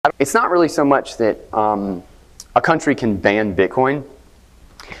it's not really so much that a country can ban Bitcoin.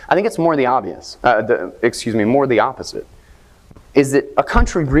 I think it's more the more the opposite. Is that a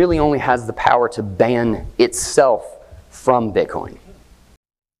country really only has the power to ban itself from Bitcoin.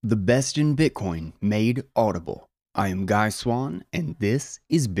 The best in Bitcoin made audible. I am Guy Swan, and this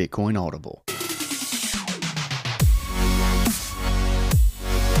is Bitcoin Audible.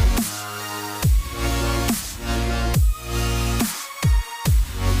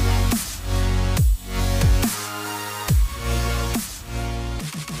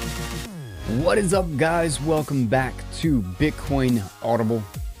 What is up, guys? Welcome back to Bitcoin Audible.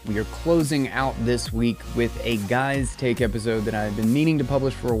 We are closing out this week with a Guy's Take episode that I've been meaning to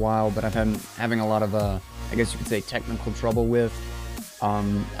publish for a while, but I've been having a lot of, I guess you could say, technical trouble with.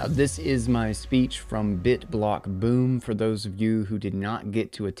 This is my speech from BitBlock Boom for those of you who did not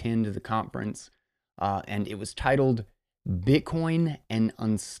get to attend the conference, and it was titled Bitcoin: An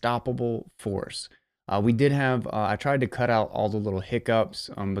Unstoppable Force. We did have, I tried to cut out all the little hiccups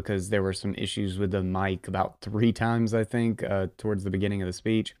because there were some issues with the mic about 3 times, I think, towards the beginning of the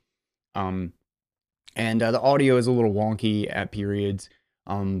speech. And the audio is a little wonky at periods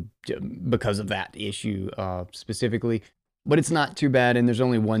because of that issue specifically. But it's not too bad, and there's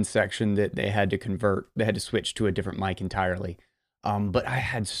only one section that they had to convert. They had to switch to a different mic entirely. But I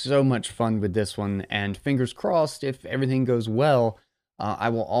had so much fun with this one, and fingers crossed, if everything goes well, I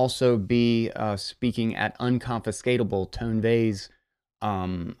will also be speaking at Unconfiscatable, Tone Vays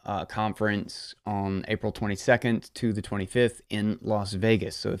conference on April 22nd to the 25th in Las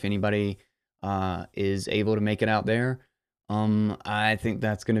Vegas. So if anybody is able to make it out there, I think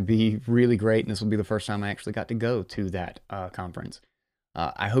that's going to be really great. And this will be the first time I actually got to go to that conference.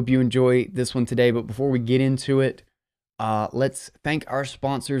 I hope you enjoy this one today. But before we get into it, let's thank our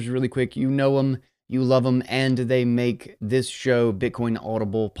sponsors really quick. You know them. You love them, and they make this show, Bitcoin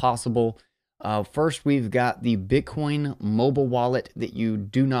Audible, possible. First, we've got the Bitcoin mobile wallet that you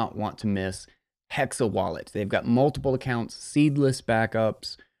do not want to miss, Hexa Wallet. They've got multiple accounts, seedless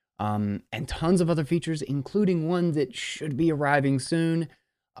backups, and tons of other features, including one that should be arriving soon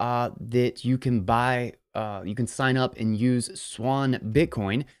that you can buy. You can sign up and use Swan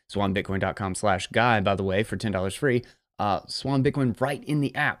Bitcoin, swanbitcoin.com/guy, by the way, for $10 free. Swan Bitcoin right in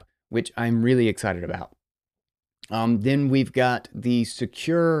the app, which I'm really excited about. Then we've got the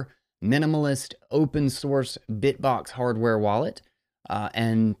secure, minimalist, open source Bitbox hardware wallet.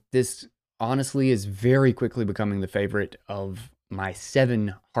 And this honestly is very quickly becoming the favorite of my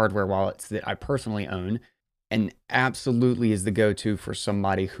 7 hardware wallets that I personally own, and absolutely is the go-to for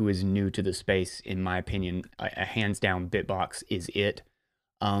somebody who is new to the space, in my opinion. Hands down, Bitbox is it.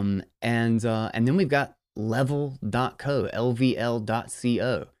 And then we've got Level.co,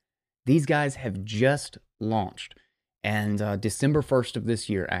 LVL.co. These guys have just launched, and December 1st of this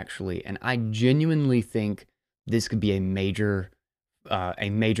year, actually, and I genuinely think this could be a major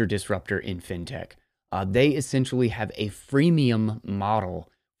disruptor in fintech. They essentially have a freemium model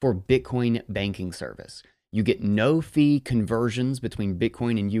for Bitcoin banking service. You get no fee conversions between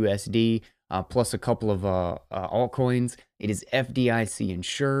Bitcoin and USD, plus a couple of altcoins. It is FDIC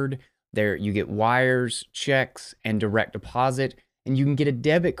insured. There you get wires, checks, and direct deposit. And you can get a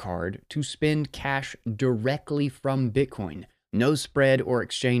debit card to spend cash directly from Bitcoin. No spread or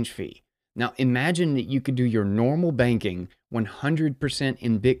exchange fee. Now imagine that you could do your normal banking 100%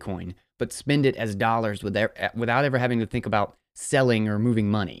 in Bitcoin, but spend it as dollars without ever having to think about selling or moving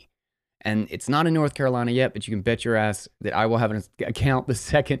money. And it's not in North Carolina yet, but you can bet your ass that I will have an account the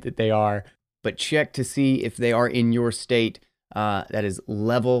second that they are. But check to see if they are in your state. That is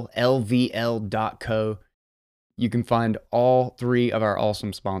LVL.co. You can find all 3 of our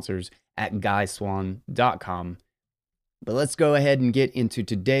awesome sponsors at guyswan.com. But let's go ahead and get into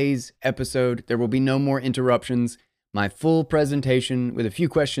today's episode. There will be no more interruptions. My full presentation with a few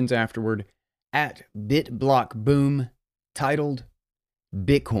questions afterward at BitBlock Boom, titled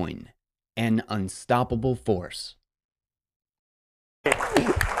Bitcoin: An Unstoppable Force.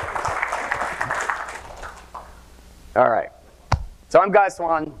 All right. So I'm Guy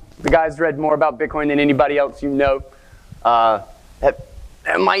Swan. The guy's read more about Bitcoin than anybody else you know. That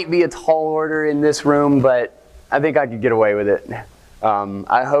might be a tall order in this room, but I think I could get away with it.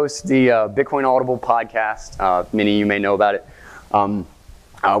 I host the Bitcoin Audible podcast. Many of you may know about it,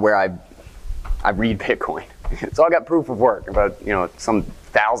 where I read Bitcoin. So I got proof of work, about some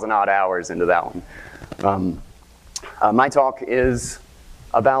 1,000-odd hours into that one. My talk is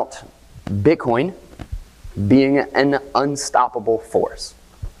about Bitcoin being an unstoppable force.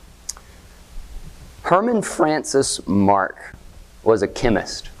 Herman Francis Mark was a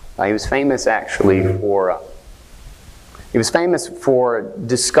chemist. He was famous actually for He was famous for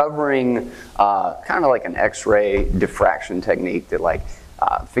discovering kind of like an X-ray diffraction technique that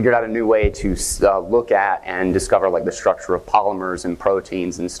figured out a new way to look at and discover like the structure of polymers and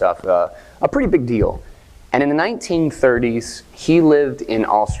proteins and stuff. A pretty big deal. And in the 1930s, he lived in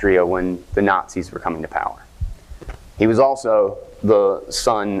Austria when the Nazis were coming to power. He was also the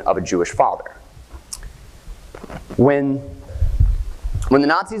son of a Jewish father. When the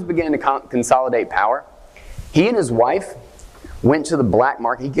Nazis began to consolidate power, he and his wife went to the black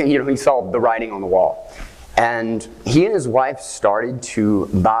market. He saw the writing on the wall. And he and his wife started to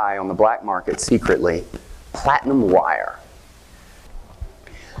buy on the black market secretly platinum wire.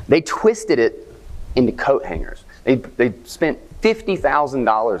 They twisted it into coat hangers. They spent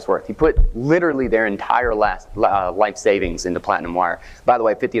 $50,000 worth. He put literally their entire life savings into platinum wire. By the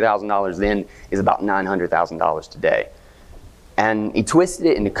way, $50,000 then is about $900,000 today. And he twisted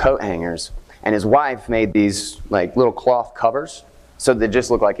it into coat hangers, and his wife made these like little cloth covers so they just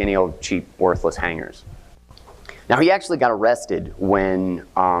look like any old cheap, worthless hangers. Now he actually got arrested when,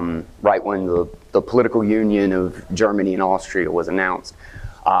 right when the political union of Germany and Austria was announced.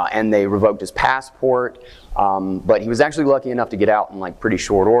 And they revoked his passport, but he was actually lucky enough to get out in like pretty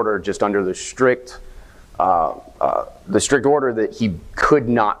short order, just under the strict order that he could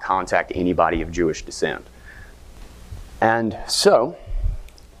not contact anybody of Jewish descent. And so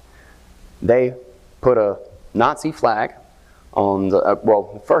they put a Nazi flag on the,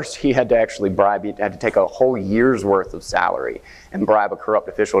 well, first he had to actually bribe, he had to take a whole year's worth of salary and bribe a corrupt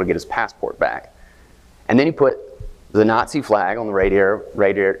official to get his passport back. And then he put the Nazi flag on the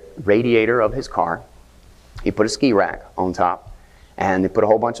radiator of his car. He put a ski rack on top, and they put a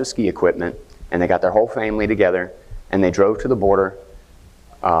whole bunch of ski equipment, and they got their whole family together, and they drove to the border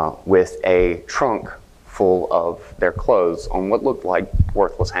with a trunk full of their clothes on what looked like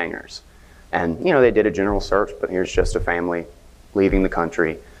worthless hangers. And, you know, they did a general search, but here's just a family leaving the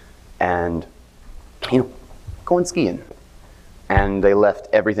country and, you know, going skiing. And they left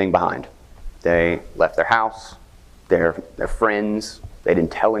everything behind. They left their house, their friends, they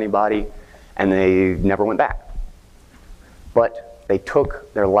didn't tell anybody, and they never went back. But they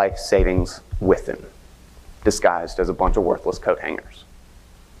took their life savings with them, disguised as a bunch of worthless coat hangers.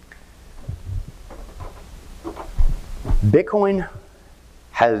 Bitcoin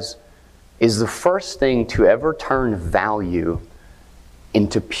is the first thing to ever turn value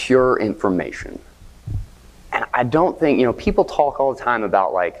into pure information. And I don't think, you know, people talk all the time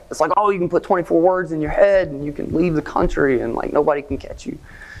about like, it's like, oh, you can put 24 words in your head and you can leave the country and like nobody can catch you.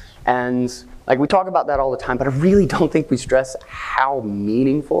 And like we talk about that all the time, but I really don't think we stress how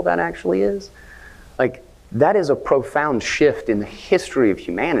meaningful that actually is. Like that is a profound shift in the history of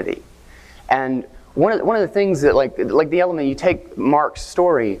humanity. And one of the things that like the element, you take Mark's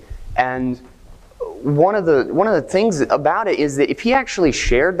story, and one of the things about it is that if he actually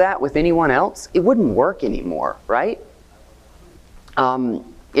shared that with anyone else, it wouldn't work anymore, right?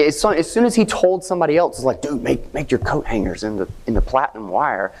 As soon as he told somebody else, it's like, dude, make your coat hangers in the platinum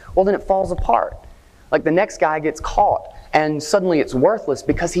wire. Well, then it falls apart. Like the next guy gets caught, and suddenly it's worthless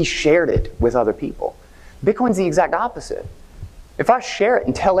because he shared it with other people. Bitcoin's the exact opposite. If I share it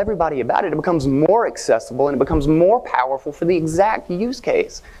and tell everybody about it, it becomes more accessible and it becomes more powerful for the exact use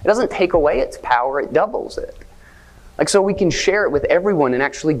case. It doesn't take away its power, it doubles it. Like, so we can share it with everyone and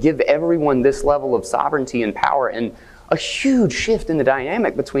actually give everyone this level of sovereignty and power, and a huge shift in the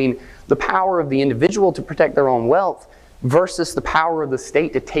dynamic between the power of the individual to protect their own wealth versus the power of the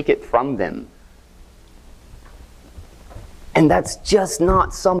state to take it from them. And that's just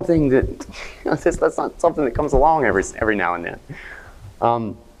not something that, that's not something that comes along every now and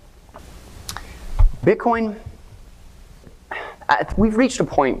then. Bitcoin, we've reached a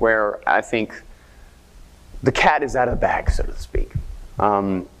point where I think the cat is out of the bag, so to speak.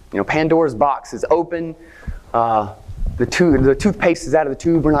 You know, Pandora's box is open. The toothpaste is out of the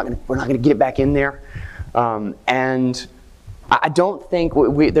tube. We're not gonna get it back in there. And I don't think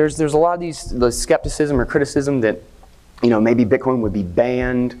there's a lot of the skepticism or criticism that, you know, maybe Bitcoin would be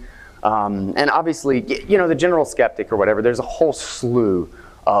banned. And obviously, you know, the general skeptic or whatever, there's a whole slew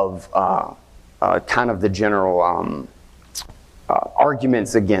of kind of the general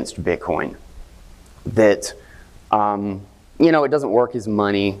arguments against Bitcoin. That, you know, it doesn't work as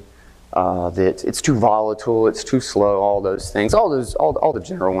money, that it's too volatile, it's too slow, all those things, all the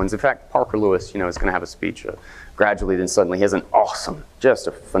general ones. In fact, Parker Lewis, you know, is going to have a speech gradually, then suddenly. He has an awesome, just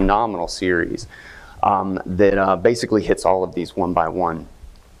a phenomenal series that basically hits all of these one by one.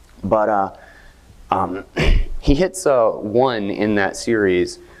 But he hits one in that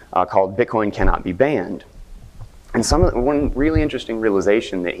series called Bitcoin Cannot Be Banned. And one really interesting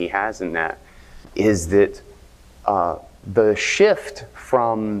realization that he has in that is that the shift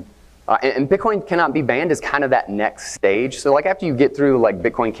from and Bitcoin cannot be banned is kind of that next stage. So like after you get through like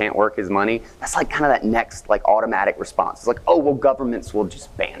Bitcoin can't work as money, that's like kind of that next like automatic response. It's like, oh, well, governments will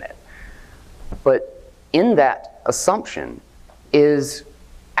just ban it. But in that assumption is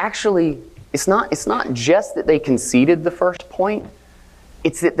actually, it's not just that they conceded the first point,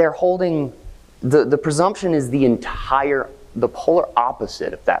 it's that they're holding, the presumption is the polar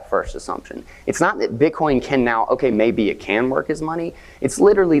opposite of that first assumption. It's not that Bitcoin can now, okay, maybe it can work as money. It's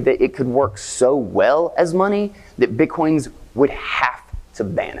literally that it could work so well as money that Bitcoins would have to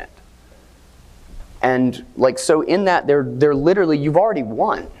ban it. And like, so in that, they're literally, you've already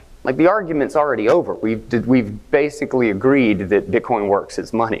won. Like the argument's already over. We've basically agreed that Bitcoin works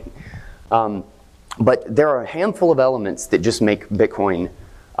as money. But there are a handful of elements that just make Bitcoin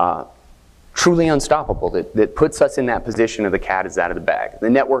truly unstoppable, that puts us in that position of the cat is out of the bag. The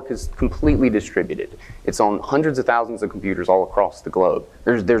network is completely distributed. It's on hundreds of thousands of computers all across the globe.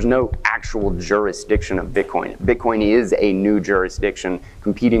 There's no actual jurisdiction of Bitcoin. Bitcoin is a new jurisdiction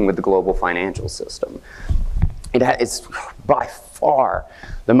competing with the global financial system. It's by far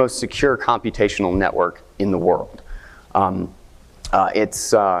the most secure computational network in the world. And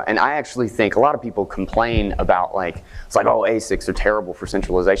I actually think a lot of people complain about like, it's like, oh, ASICs are terrible for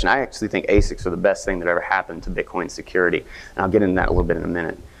centralization. I actually think ASICs are the best thing that ever happened to Bitcoin security. And I'll get into that a little bit in a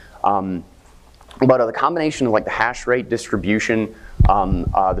minute. But the combination of like the hash rate distribution,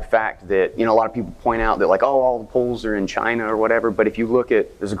 the fact that, you know, a lot of people point out that like, oh, all the polls are in China or whatever. But if you look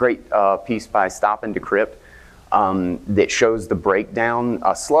at, there's a great piece by Stop and Decrypt that shows the breakdown.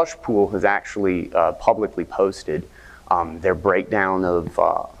 Slushpool has actually publicly posted their breakdown of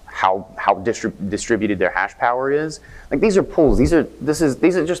how distributed their hash power is. Like these are pools. These are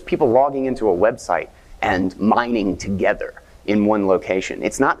just people logging into a website and mining together in one location.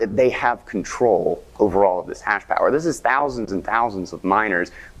 It's not that they have control over all of this hash power. This is thousands and thousands of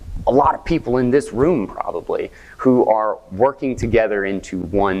miners, a lot of people in this room probably, who are working together into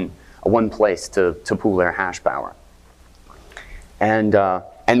one place to pool their hash power.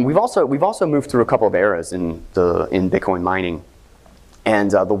 And we've also moved through a couple of eras in Bitcoin mining,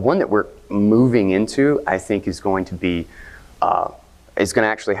 and the one that we're moving into, I think, is going to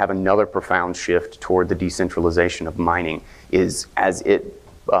actually have another profound shift toward the decentralization of mining. Is as it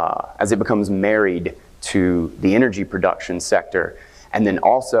becomes married to the energy production sector, and then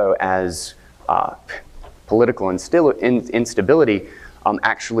also as political instability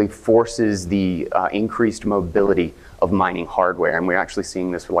actually forces the increased mobility of mining hardware. And we're actually seeing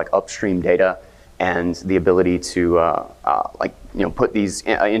this with like upstream data and the ability to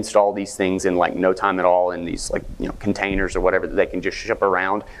install these things in like no time at all in these like, you know, containers or whatever that they can just ship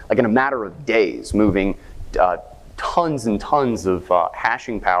around, like in a matter of days, moving tons and tons of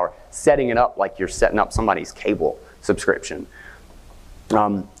hashing power, setting it up like you're setting up somebody's cable subscription.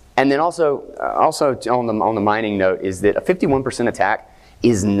 And then also on the mining note is that a 51% attack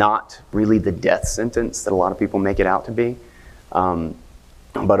is not really the death sentence that a lot of people make it out to be.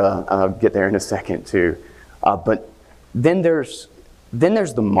 But I'll get there in a second too. But then there's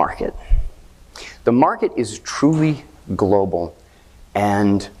the market. The market is truly global,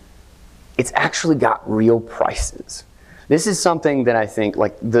 and it's actually got real prices. This is something that I think,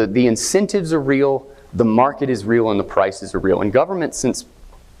 like, the incentives are real, the market is real, and the prices are real. And governments,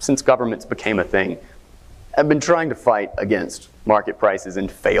 since governments became a thing, have been trying to fight against market prices and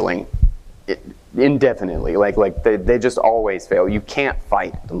failing indefinitely. Like they just always fail. You can't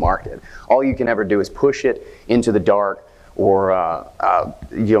fight the market. All you can ever do is push it into the dark, or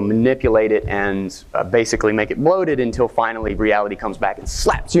manipulate it and basically make it bloated until finally reality comes back and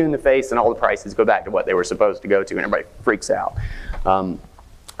slaps you in the face, and all the prices go back to what they were supposed to go to, and everybody freaks out.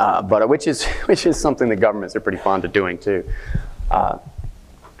 But which is something that governments are pretty fond of doing too.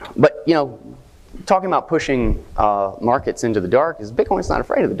 But you know, talking about pushing markets into the dark, is Bitcoin's not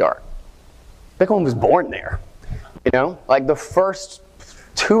afraid of the dark. Bitcoin was born there. You know, like the first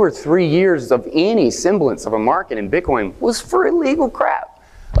 2 or 3 years of any semblance of a market in Bitcoin was for illegal crap.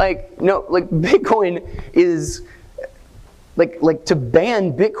 Like, no, like Bitcoin is, like to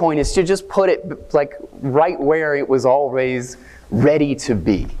ban Bitcoin is to just put it like right where it was always ready to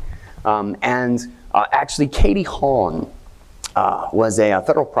be. Actually, Katie Haun was a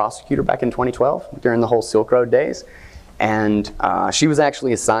federal prosecutor back in 2012 during the whole Silk Road days. And she was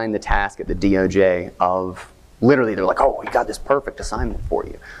actually assigned the task at the DOJ of, literally, they're like, oh, we got this perfect assignment for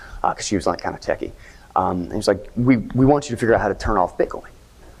you. Because she was like kind of techie. And he's like, we want you to figure out how to turn off Bitcoin.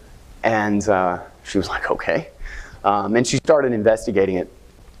 And she was like, okay. And she started investigating it.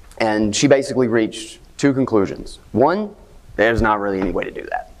 And she basically reached 2 conclusions. One, there's not really any way to do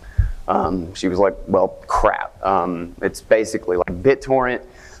that. She was like, well, crap. It's basically like BitTorrent.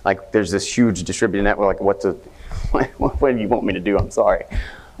 Like, there's this huge distributed network. Like, what do you want me to do? I'm sorry.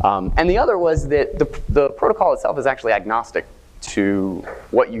 And the other was that the protocol itself is actually agnostic to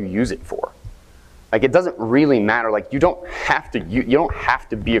what you use it for. Like, it doesn't really matter. Like, you don't have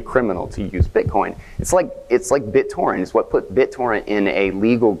to be a criminal to use Bitcoin. It's like BitTorrent. It's what put BitTorrent in a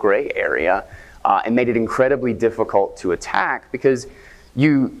legal gray area and made it incredibly difficult to attack, because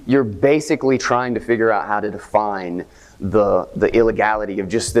you're basically trying to figure out how to define the illegality of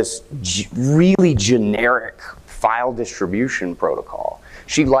just this really generic file distribution protocol.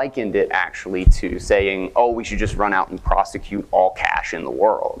 She likened it actually to saying, oh, we should just run out and prosecute all cash in the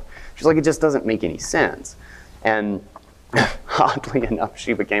world. She's like, it just doesn't make any sense. And oddly enough,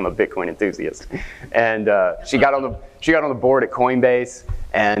 she became a Bitcoin enthusiast. And she got on the board at Coinbase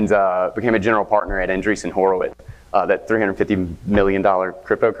and became a general partner at Andreessen Horowitz, that $350 million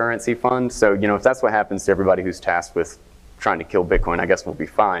cryptocurrency fund. So, you know, if that's what happens to everybody who's tasked with trying to kill Bitcoin, I guess we'll be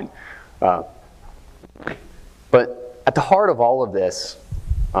fine. But at the heart of all of this,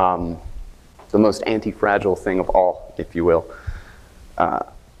 the most anti-fragile thing of all, if you will,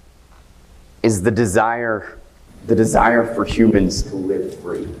 is the desire for humans to live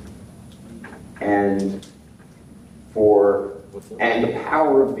free, and the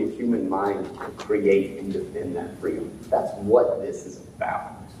power of the human mind to create and defend that freedom. That's what this is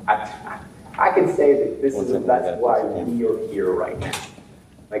about. I can say that that's why we are here right now.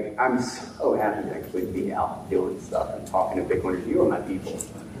 Like, I'm so happy to actually be out doing stuff and talking to Bitcoiners. You are my people.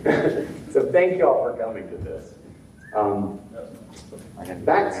 So thank y'all for coming to this.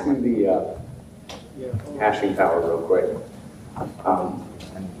 Back to the hashing power real quick.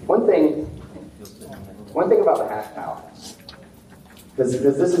 One thing about the hash power, because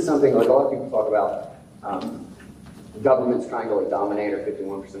this is something like a lot of people talk about, governments trying to dominate, or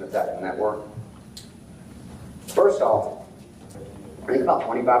 51% of that network. First off, I think about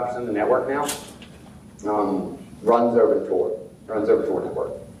 25% of the network now runs over Tor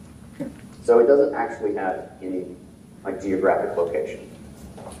network. So it doesn't actually have any geographic location.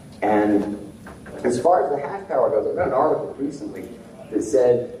 And as far as the hash power goes, I read an article recently that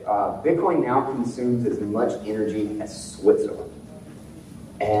said Bitcoin now consumes as much energy as Switzerland.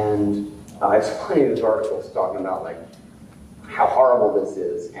 And it's funny, this article is talking about how horrible this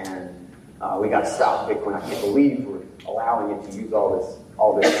is, and we got to stop Bitcoin. I can't believe we're allowing it to use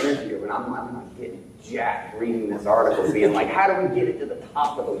all this energy. And I'm not getting jacked reading this article, being like, how do we get it to the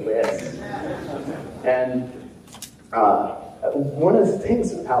top of the list? And one of the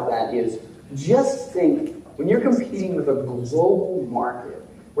things about that is, just think, when you're competing with a global market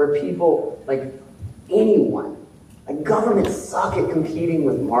where people, anyone, governments suck at competing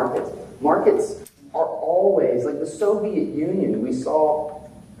with markets. Markets are always, like the Soviet Union, we saw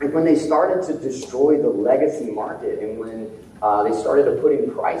when they started to destroy the legacy market, and when they started to put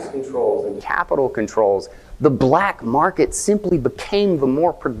in price controls and capital controls, the black market simply became the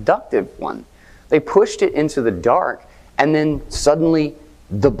more productive one. They pushed it into the dark, and then suddenly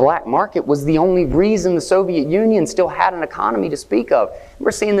the black market was the only reason the Soviet Union still had an economy to speak of. We're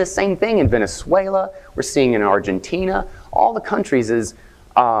seeing the same thing in Venezuela. We're seeing it in Argentina. All the countries, as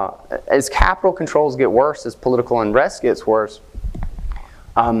capital controls get worse, as political unrest gets worse,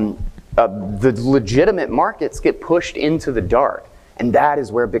 the legitimate markets get pushed into the dark. And that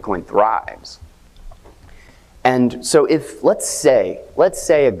is where Bitcoin thrives. And so if, let's say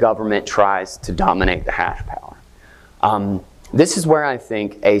a government tries to dominate the hash power, this is where I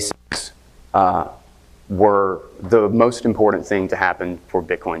think ASICs were the most important thing to happen for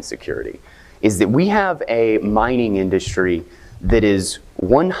Bitcoin security, is that we have a mining industry that is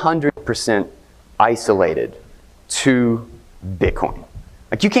 100% isolated to Bitcoin.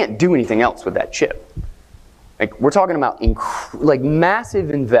 You can't do anything else with that chip. We're talking about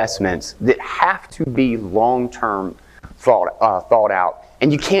massive investments that have to be long-term thought out.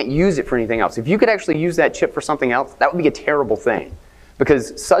 And you can't use it for anything else. If you could actually use that chip for something else, that would be a terrible thing.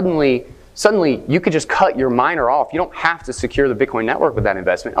 Because suddenly you could just cut your miner off. You don't have to secure the Bitcoin network with that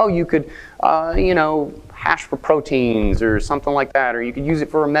investment. Oh, you could, hash for proteins or something like that, or you could use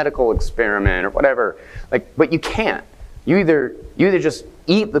it for a medical experiment or whatever. But you can't. You either just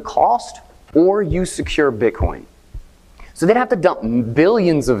eat the cost or you secure Bitcoin. So they'd have to dump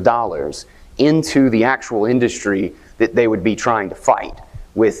billions of dollars into the actual industry that they would be trying to fight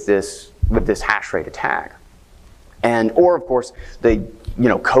with this hash rate attack. Or of course, they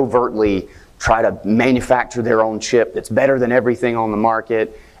covertly try to manufacture their own chip that's better than everything on the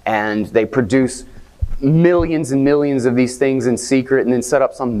market, and they produce millions and millions of these things in secret, and then set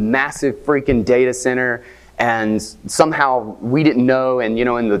up some massive freaking data center, and somehow we didn't know, and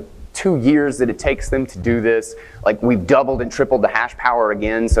in the 2 years that it takes them to do this. Like, we've doubled and tripled the hash power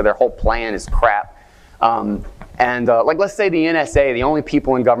again, so their whole plan is crap. Like, let's say the NSA, the only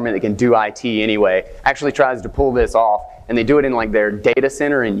people in government that can do IT anyway, actually tries to pull this off, and they do it in like their data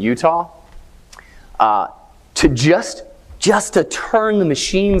center in Utah. To just to turn the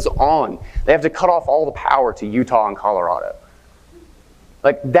machines on, they have to cut off all the power to Utah and Colorado.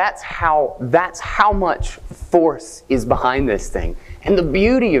 Like, that's how much force is behind this thing. And the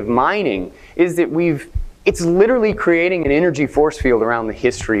beauty of mining is that it's literally creating an energy force field around the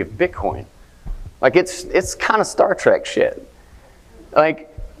history of Bitcoin. Like, it's kind of Star Trek shit.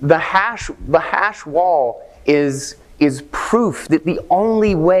 Like, the hash wall is proof that the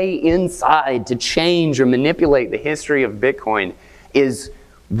only way inside to change or manipulate the history of Bitcoin is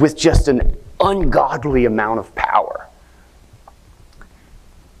with just an ungodly amount of power.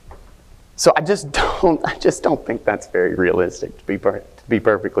 So I just don't think that's very realistic, to be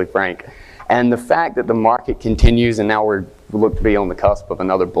perfectly frank. And the fact that the market continues, and now we look to be on the cusp of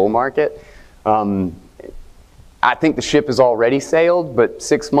another bull market, I think the ship has already sailed, but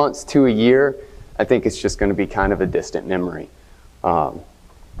 6 months to a year, I think it's just going to be kind of a distant memory. So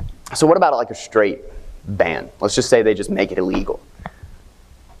what about like a straight ban? Let's just say they just make it illegal.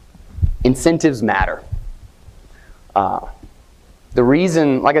 Incentives matter. The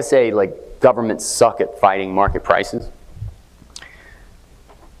reason, like I say, like, governments suck at fighting market prices.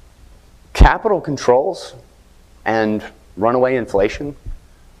 Capital controls and runaway inflation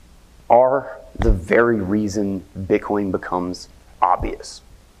are the very reason Bitcoin becomes obvious.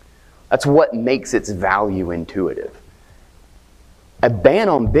 That's what makes its value intuitive. A ban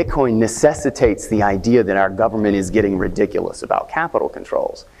on Bitcoin necessitates the idea that our government is getting ridiculous about capital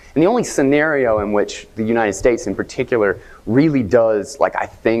controls. And the only scenario in which the United States in particular really does, like, I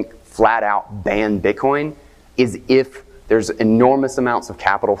think, flat out ban Bitcoin is if there's enormous amounts of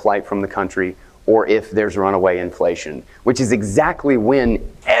capital flight from the country, or if there's runaway inflation, which is exactly when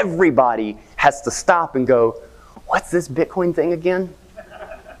everybody has to stop and go, what's this Bitcoin thing again?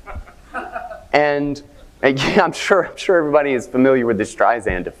 And again, I'm sure everybody is familiar with the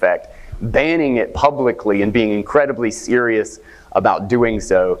Streisand effect. Banning it publicly and being incredibly serious about doing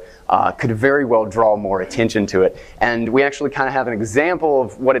so could very well draw more attention to it. And we actually kind of have an example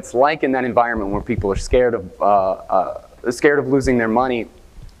of what it's like in that environment where people are scared of losing their money.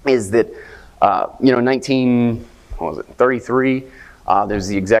 Is that 1933? There's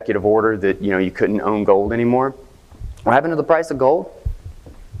the executive order that you couldn't own gold anymore. What happened to the price of gold?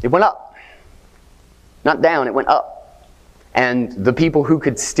 It went up. Not down, it went up. And the people who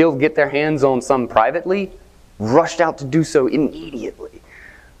could still get their hands on some privately rushed out to do so immediately.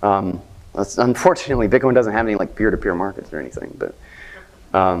 Unfortunately, Bitcoin doesn't have any like peer-to-peer markets or anything. But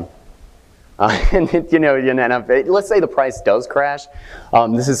let's say the price does crash.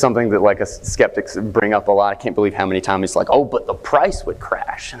 This is something that like skeptics bring up a lot. I can't believe how many times it's like, oh, but the price would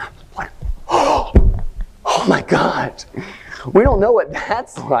crash. And I'm like, oh my God, we don't know what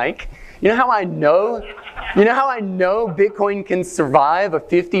that's like. You know how I know Bitcoin can survive a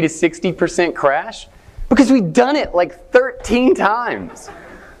 50 to 60% crash? Because we've done it like 13 times.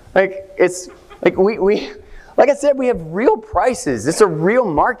 Like, it's like like I said, we have real prices. It's a real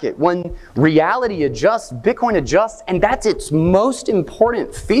market. When reality adjusts, Bitcoin adjusts, and that's its most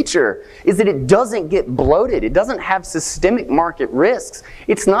important feature, is that it doesn't get bloated. It doesn't have systemic market risks.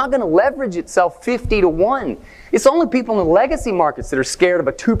 It's not going to leverage itself 50 to 1. It's only people in the legacy markets that are scared of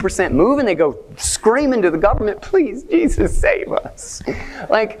a 2% move, and they go screaming to the government, please, Jesus, save us.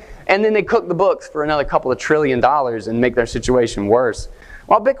 And then they cook the books for another couple of $1 trillion and make their situation worse.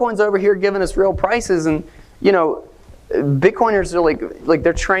 While Bitcoin's over here giving us real prices, and Bitcoiners are like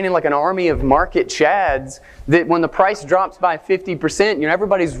they're training like an army of market chads that when the price drops by 50%,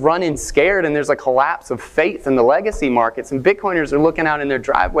 everybody's running scared, and there's a collapse of faith in the legacy markets, and Bitcoiners are looking out in their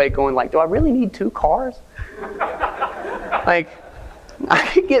driveway going like, do I really need 2 cars? Like, I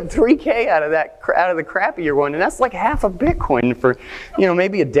could get 3K out of the crappier one, and that's like half a Bitcoin for,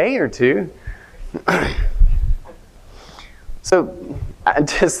 maybe a day or two. So I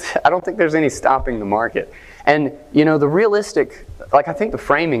don't think there's any stopping the market. And the realistic, I think the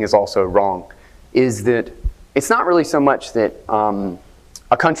framing is also wrong, is that it's not really so much that a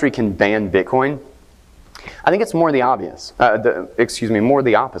country can ban Bitcoin. I think it's more the obvious, more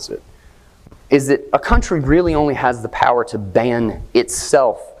the opposite, is that a country really only has the power to ban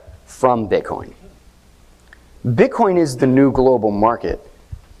itself from Bitcoin. Bitcoin is the new global market,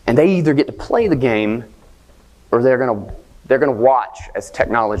 and they either get to play the game or they're going to watch as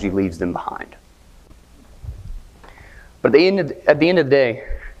technology leaves them behind. But at the end of the day,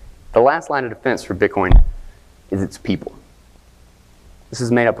 the last line of defense for Bitcoin is its people. This is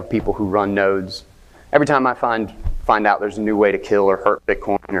made up of people who run nodes. Every time I find out there's a new way to kill or hurt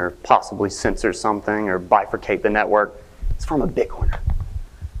Bitcoin or possibly censor something or bifurcate the network, it's from a Bitcoiner.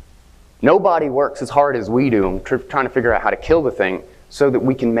 Nobody works as hard as we do trying to figure out how to kill the thing so that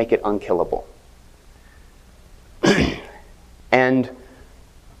we can make it unkillable. And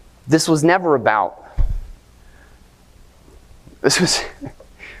this was never about, this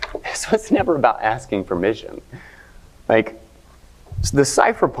was never about asking permission. Like, the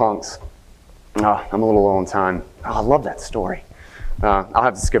cypherpunks, I'm a little low on time. Oh, I love that story. I'll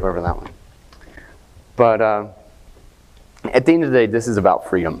have to skip over that one. But at the end of the day, this is about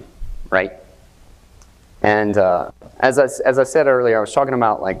freedom, right? And as I said earlier, I was talking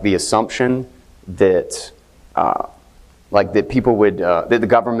about like the assumption that that people would that the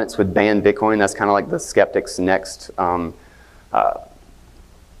governments would ban Bitcoin. That's kind of like the skeptics' next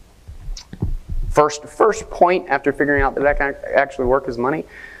first point after figuring out that that can actually work as money.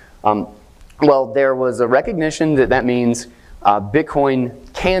 Well, there was a recognition that that means Bitcoin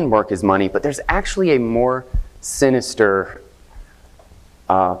can work as money, but there's actually a more sinister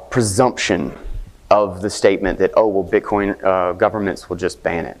presumption of the statement that, oh, well, Bitcoin governments will just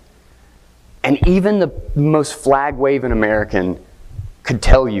ban it. And even the most flag-waving American could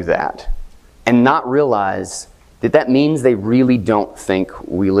tell you that and not realize that that means they really don't think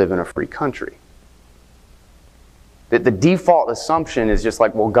we live in a free country. That the default assumption is just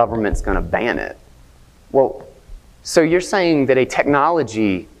like, well, government's going to ban it. Well, so you're saying that a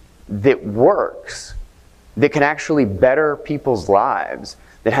technology that works, that can actually better people's lives,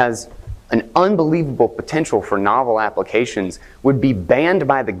 that has an unbelievable potential for novel applications, would be banned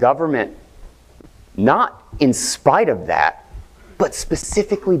by the government, not in spite of that, but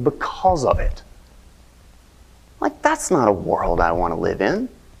specifically because of it. Like, that's not a world I want to live in.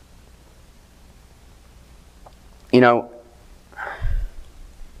 You know,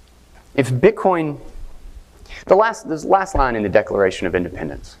 if Bitcoin, this last line in the Declaration of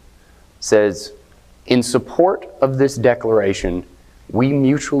Independence says, in support of this declaration, we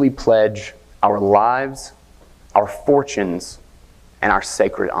mutually pledge our lives, our fortunes, and our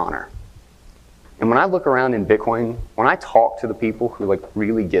sacred honor. And when I look around in Bitcoin, when I talk to the people who like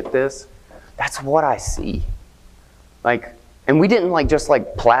really get this, that's what I see. Like, and we didn't like just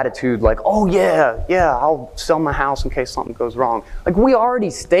like platitude like, oh yeah, I'll sell my house in case something goes wrong. Like, we already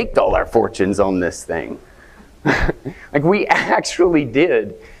staked all our fortunes on this thing. Like, we actually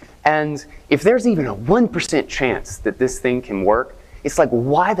did. And if there's even a 1% chance that this thing can work, it's like,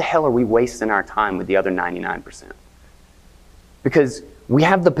 why the hell are we wasting our time with the other 99%? Because we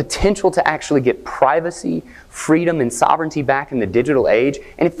have the potential to actually get privacy, freedom, and sovereignty back in the digital age.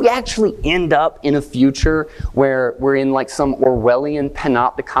 And if we actually end up in a future where we're in like some Orwellian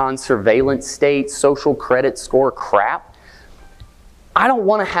panopticon surveillance state, social credit score crap, I don't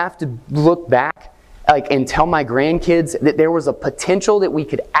want to have to look back and tell my grandkids that there was a potential that we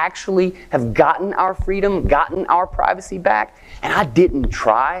could actually have gotten our freedom, gotten our privacy back, and I didn't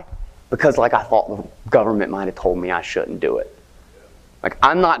try because like I thought the government might have told me I shouldn't do it. Like,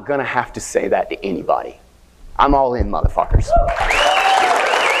 I'm not gonna have to say that to anybody. I'm all in, motherfuckers.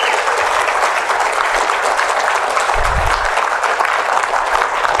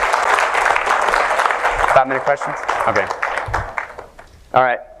 5-minute questions? Okay. All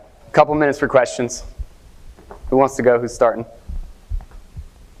right, a couple minutes for questions. Who wants to go? Who's starting?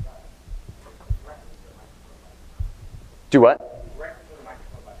 Do what?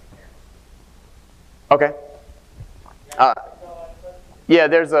 Okay. Yeah,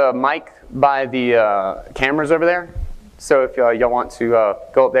 there's a mic by the cameras over there. So if y'all want to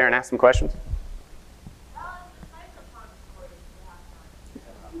go up there and ask some questions.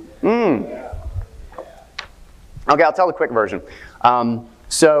 Okay, I'll tell the quick version. Back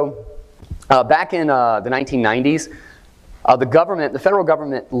in the 1990s, the federal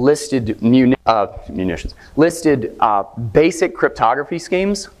government listed basic cryptography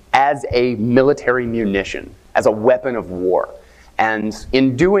schemes as a military munition, as a weapon of war. And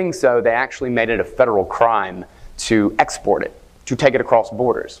in doing so, they actually made it a federal crime to export it, to take it across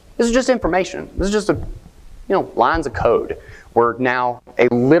borders. This is just information. This is just lines of code. We're now a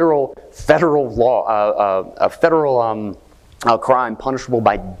literal federal law, a federal crime punishable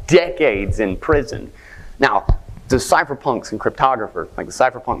by decades in prison. Now, the cypherpunks and cryptographer, like the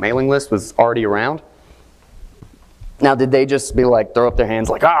cypherpunk mailing list was already around. Now, did they just be like, throw up their hands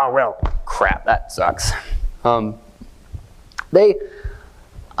like, oh, well, crap, that sucks. They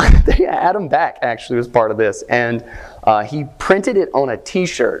Adam Back actually was part of this, and he printed it on a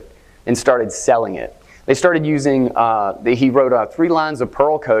T-shirt and started selling it. They started using, he wrote 3 lines of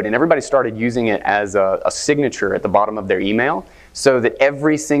Perl code, and everybody started using it as a signature at the bottom of their email. so that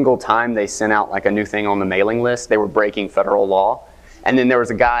every single time they sent out like a new thing on the mailing list, they were breaking federal law. And then there was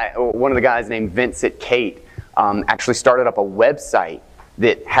a guy, one of the guys named Vincent Kate, actually started up a website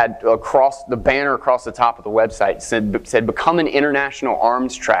that had the banner across the top of the website said become an international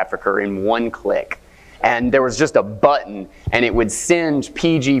arms trafficker in one click. And there was just a button, and it would send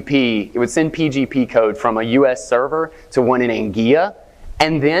PGP, PGP code from a US server to one in Anguilla.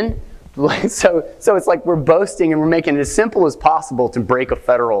 And then, so it's like we're boasting and we're making it as simple as possible to break a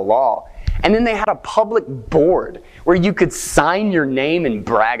federal law. And then they had a public board where you could sign your name and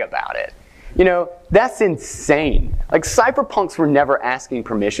brag about it. You know, that's insane. Like, cypherpunks were never asking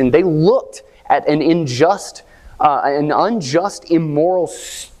permission. They looked at an unjust, immoral,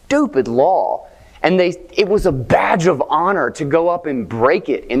 stupid law, and it was a badge of honor to go up and break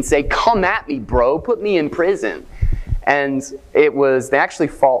it and say, come at me, bro, put me in prison. And they actually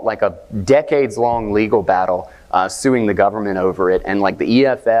fought like a decades-long legal battle suing the government over it. And like the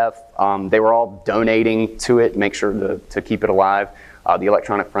EFF, they were all donating to it, make sure to keep it alive. The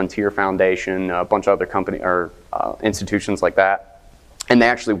Electronic Frontier Foundation, a bunch of other institutions like that. And they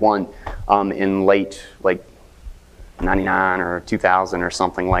actually won in late, like, 99 or 2000 or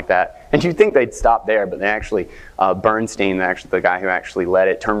something like that. And you'd think they'd stop there, but they actually, Bernstein, the guy who actually led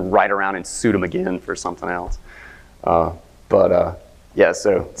it, turned right around and sued him again for something else. Yeah,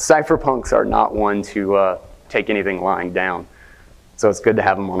 so cypherpunks are not one to take anything lying down. So it's good to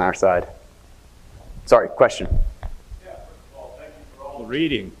have them on our side. Sorry, question? Yeah, first of all, thank you for all the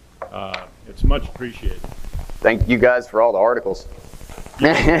reading. It's much appreciated. Thank you guys for all the articles. You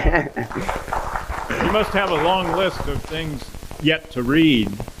must have a long list of things yet to read.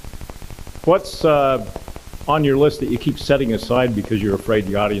 What's on your list that you keep setting aside because you're afraid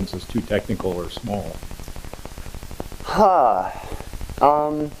the audience is too technical or small?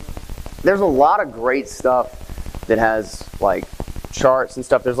 There's a lot of great stuff that has like charts and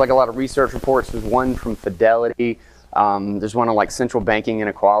stuff. There's like a lot of research reports. There's one from Fidelity. There's one on like central banking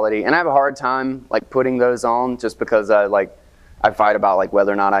inequality, and I have a hard time like putting those on just because I fight about like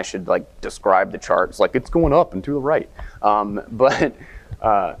whether or not I should like describe the charts like it's going up and to the right. But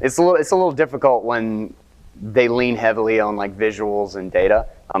it's a little difficult when they lean heavily on like visuals and data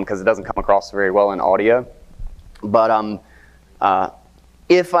because it doesn't come across very well in audio. But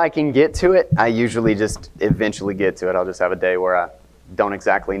if I can get to it, I usually just eventually get to it. I'll just have a day where I don't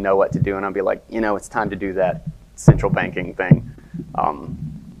exactly know what to do, and I'll be like, you know, it's time to do that central banking thing.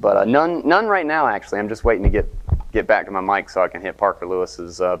 But none right now, actually. I'm just waiting to get back to my mic so I can hit Parker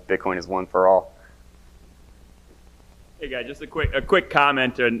Lewis's Bitcoin is one for all. Hey guys, just a quick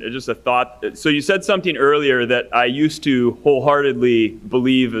comment and just a thought. So you said something earlier that I used to wholeheartedly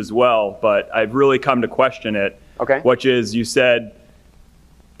believe as well, but I've really come to question it. Okay. Which is, you said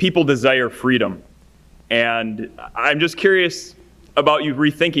people desire freedom. And I'm just curious about you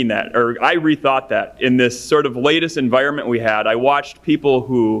rethinking that, or I rethought that. In this sort of latest environment we had, I watched people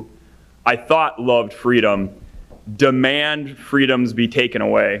who I thought loved freedom demand freedoms be taken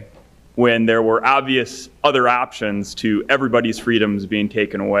away when there were obvious other options to everybody's freedoms being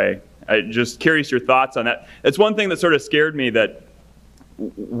taken away. I'm just curious your thoughts on that. It's one thing that sort of scared me, that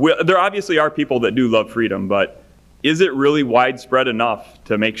there obviously are people that do love freedom, but is it really widespread enough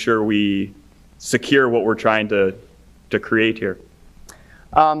to make sure we secure what we're trying to create here?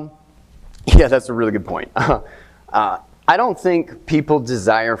 Yeah, that's a really good point. I don't think people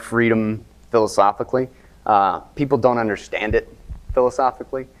desire freedom philosophically. People don't understand it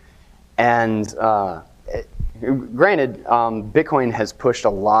philosophically. And granted, Bitcoin has pushed a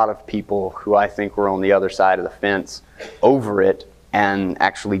lot of people who I think were on the other side of the fence over it and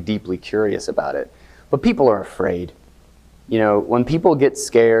actually deeply curious about it. But people are afraid. You know, when people get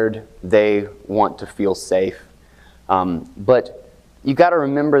scared, they want to feel safe. But you got to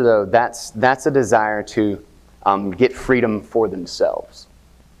remember, though, that's a desire to get freedom for themselves.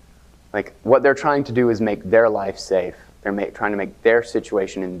 Like, what they're trying to do is make their life safe. They're trying to make their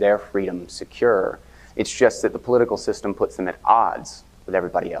situation and their freedom secure. It's just that the political system puts them at odds with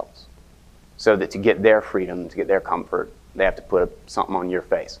everybody else. So that to get their freedom, to get their comfort, they have to put something on your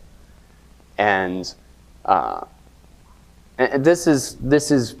face. And this is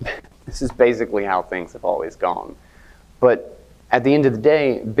basically how things have always gone. But at the end of the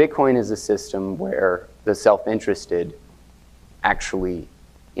day, Bitcoin is a system where the self-interested actually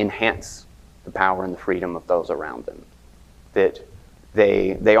enhance the power and the freedom of those around them. That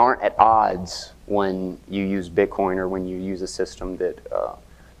they aren't at odds when you use Bitcoin or when you use a system that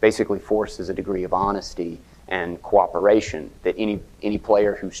basically forces a degree of honesty and cooperation, that any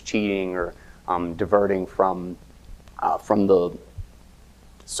player who's cheating or diverting from the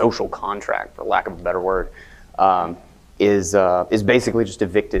social contract, for lack of a better word, is basically just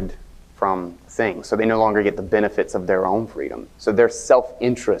evicted from things. So they no longer get the benefits of their own freedom. So their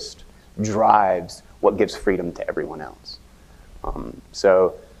self-interest drives what gives freedom to everyone else.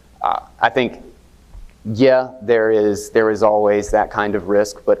 I think, yeah, there is always that kind of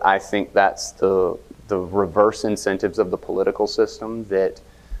risk, but I think that's the reverse incentives of the political system that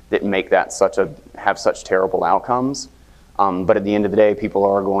make that have such terrible outcomes. But at the end of the day, people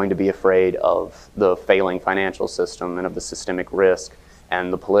are going to be afraid of the failing financial system and of the systemic risk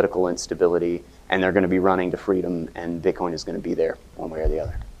and the political instability, and they're going to be running to freedom, and Bitcoin is going to be there one way or the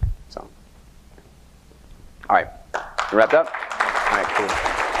other. So, all right, you wrapped up? All right, cool.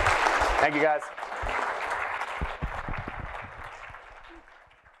 Thank you, guys.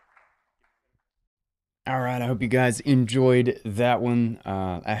 All right, I hope you guys enjoyed that one.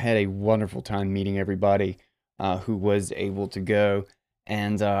 I had a wonderful time meeting everybody who was able to go.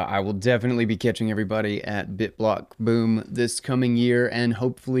 And I will definitely be catching everybody at BitBlock Boom this coming year, and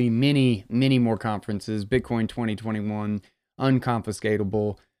hopefully many, many more conferences. Bitcoin 2021,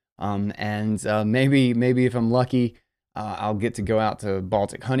 Unconfiscatable, and maybe if I'm lucky, I'll get to go out to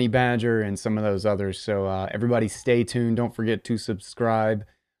Baltic Honey Badger and some of those others. So everybody stay tuned. Don't forget to subscribe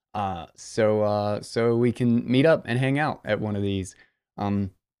so we can meet up and hang out at one of these.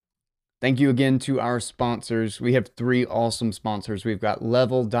 Thank you again to our sponsors. We have 3 awesome sponsors. We've got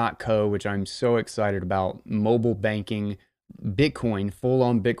Level.co, which I'm so excited about. Mobile banking, Bitcoin,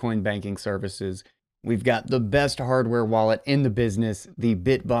 full-on Bitcoin banking services. We've got the best hardware wallet in the business, the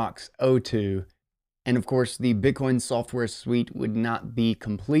BitBox O2. And of course, the Bitcoin software suite would not be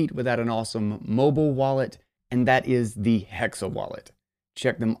complete without an awesome mobile wallet, and that is the Hexa wallet.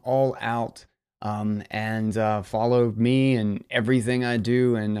 Check them all out. And follow me and everything I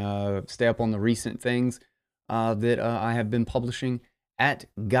do, and stay up on the recent things that I have been publishing at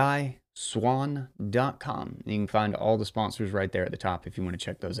GuySwan.com. You can find all the sponsors right there at the top if you want to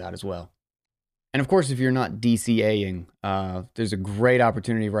check those out as well. And of course, if you're not DCAing, there's a great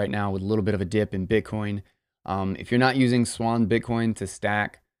opportunity right now with a little bit of a dip in Bitcoin. If you're not using Swan Bitcoin to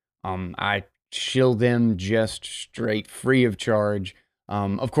stack, I shill them just straight free of charge.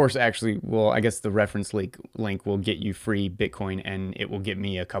 Of course, actually, well, I guess the reference link will get you free Bitcoin, and it will get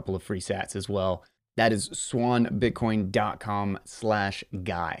me a couple of free sats as well. That is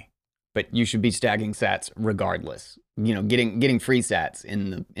swanbitcoin.com/guy. But you should be stacking sats regardless. You know, getting free sats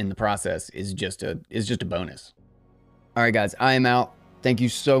in the process is just a bonus. All right, guys, I am out. Thank you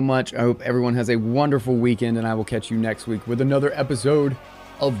so much. I hope everyone has a wonderful weekend, and I will catch you next week with another episode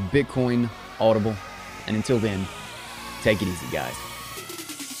of Bitcoin Audible. And until then, take it easy, guys.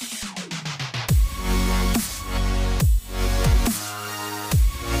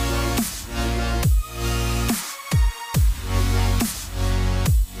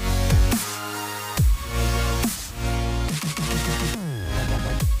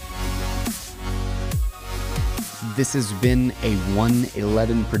 This has been a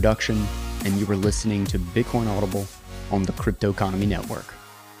 111 production, and you were listening to Bitcoin Audible on the Crypto Economy Network.